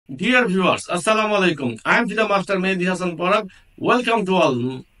Dear viewers, Assalamu alaikum. I am Fida Master Mehdi Hassan Parab. Welcome to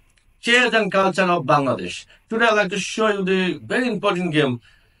all Chess and Culture of Bangladesh. Today I'd like to show you the very important game,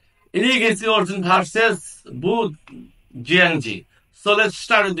 Erigaisi Arjun versus Bu Jiangji. So let's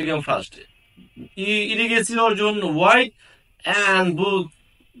start with the game first. Erigaisi Arjun white and Bu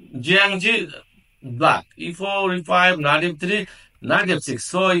Jiangji black. E4, E5, knight F3, knight F6.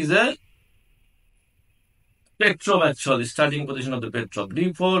 So is a Petrov actually, starting position of the Petrov.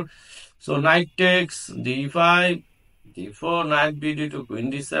 D4, so knight takes, D5, D4, knight BD2,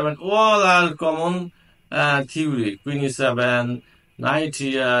 queen D7, all are common theory. Queen E7, knight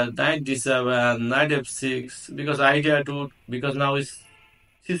here, knight D7, knight F6, because idea to, because now is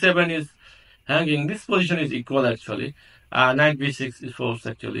C7 is hanging. This position is equal actually. Knight B6 is forced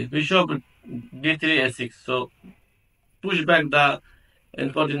actually. Bishop D3, A6, so push back the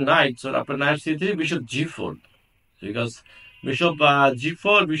important knight. So after knight C3, bishop G4 because bishop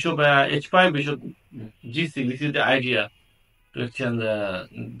g4, bishop h5, bishop g6. This is the idea to exchange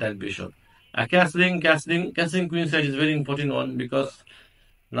that bishop. Castling queen side is very important one because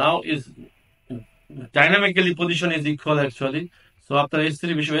now is dynamically position is equal actually. So after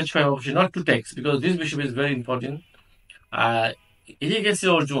h3, bishop h5 option not to take because this bishop is very important. Erigaisi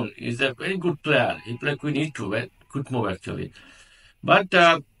Arjun is a very good player. He played queen e2, good move actually.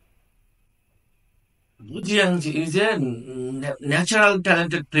 But Bujiang is a natural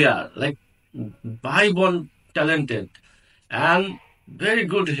talented player, like by-born talented and very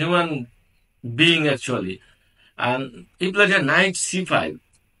good human being actually. And he played a knight c5,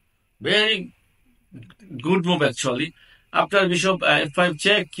 very good move actually. After bishop f5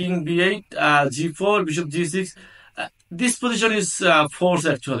 check, king b8, g4, bishop g6. This position is force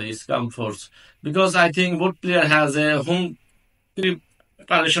actually, is come force because I think both player has a home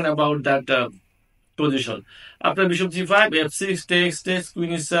preparation about that position. After bishop g5, f6 takes,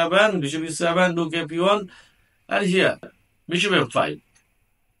 queen e7, bishop e7, rook f1, and here bishop f5.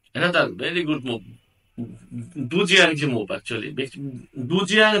 Another very good move. Bujiangji move actually.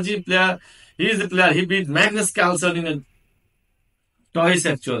 Bujiangji player, he is the player. He beat Magnus Carlsen in a twice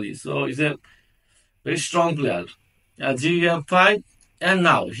actually. So he's a very strong player. G5, and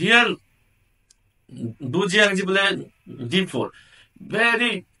now here Bujiangji player d4.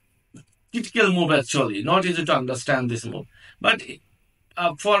 Very critical move actually, not easy to understand this move. But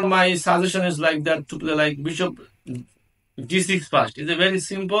for my suggestion is like that to play like bishop d6 first. It's a very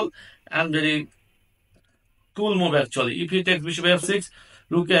simple and very cool move actually. If you take bishop f6,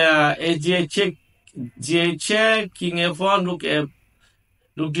 rook g8 check, g8 check, king f1, rook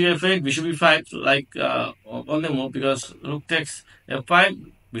d8, bishop e5 like only move because rook takes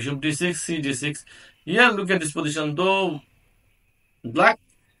f5, bishop d6, c d6. Here look at this position though black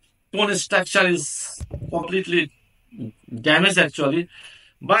pawn structure is completely damaged actually,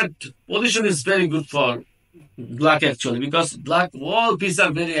 but position is very good for black actually because black all pieces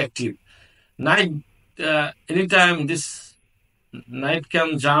are very active. Knight anytime this knight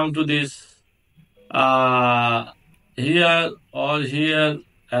can jump to this here or here,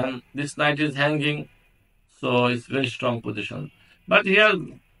 and this knight is hanging, so it's very strong position. But here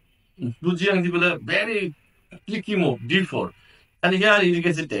Bujiang people a very tricky move d4. And here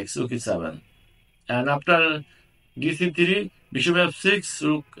Erigaisi takes rook e7. And after dc3, bishop f6,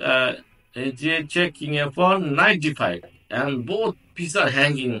 rook g8 check, king f1, knight d5. And both pieces are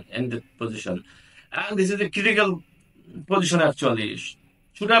hanging in the position. And this is a critical position actually.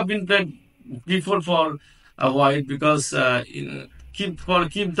 Should have been played d4 for a white because keep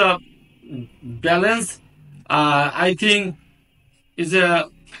the balance. I think is a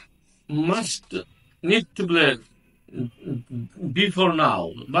must need to play before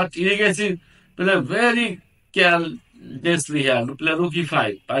now. But Erigaisi play very carelessly here. Play rook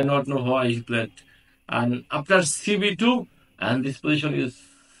e5. I don't know why he played. And after cb2, and this position is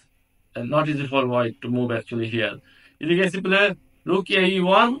not easy for white to move actually here. Erigaisi play rook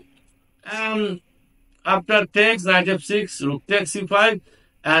e1, and after takes knight f6, rook takes c5,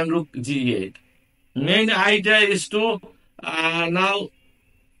 and rook g8. Main idea is to now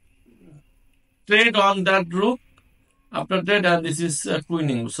trade on that rook. After that, and this is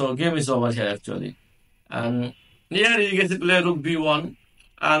queening, so game is over here actually. And here you get to play rook b1,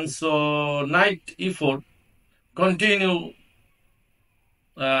 and so knight e4, continue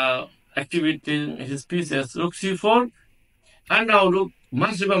activity his pieces, rook c4, and now rook,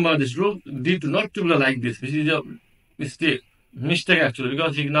 must remember this, rook d2, not to play like this, which is a mistake actually,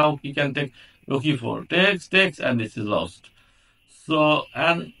 because now he can take rook e4, takes, and this is lost. So,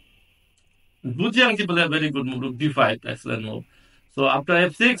 and Bujiangji play a very good move, rook d5, excellent move. So after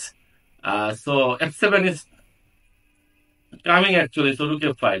f6, so f7 is coming actually. So rook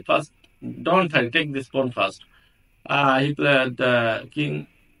f5. First, don't hurry. Take this pawn first. He played king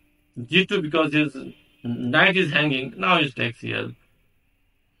g2 because his knight is hanging. Now he takes here.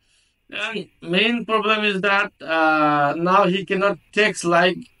 And main problem is that now he cannot take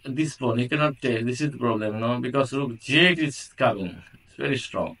like this pawn. He cannot take. This is the problem, no? Because rook g8 is coming. It's very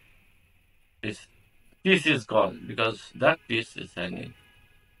strong. This piece is gone because that piece is hanging.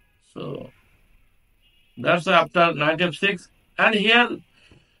 So that's why after knight f6. And here,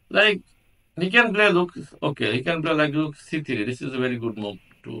 like, he can play rook. Okay, he can play like rook c3. This is a very good move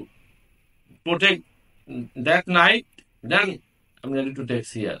to protect that knight. Then I'm ready to take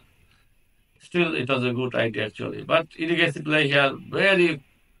here. Still, it was a good idea actually. But Erigaisi play here very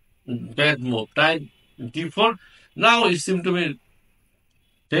bad move. Knight d4. Now it seems to me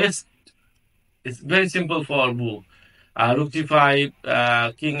test is very simple for move. Rook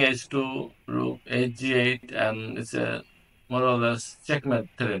g5, king h2, rook hg8, and it's a more or less checkmate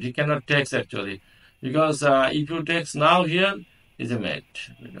threat. He cannot take actually because if you takes now here is a mate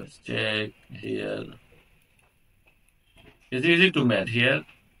because check here. It's easy to mate here.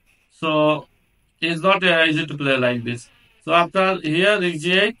 So it's not easy to play like this. So after here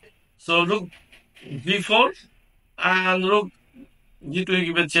g8, so rook d4 and rook g2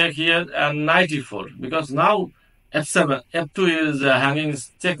 give a check here and knight e4 because now f7 f2 is hanging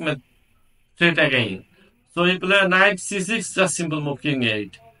checkmate threat again. So he play knight c6 just simple move king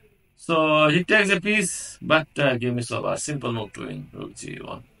 8. So he takes a piece but game is over. Simple move to win rook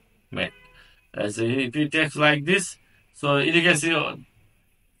g1 mate. So if he takes like this, so Erigaisi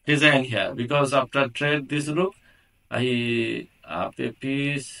design here because after trade this rook, he up a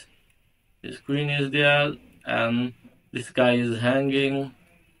piece. His queen is there, and this guy is hanging.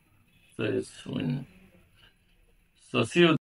 So it's win. So see you.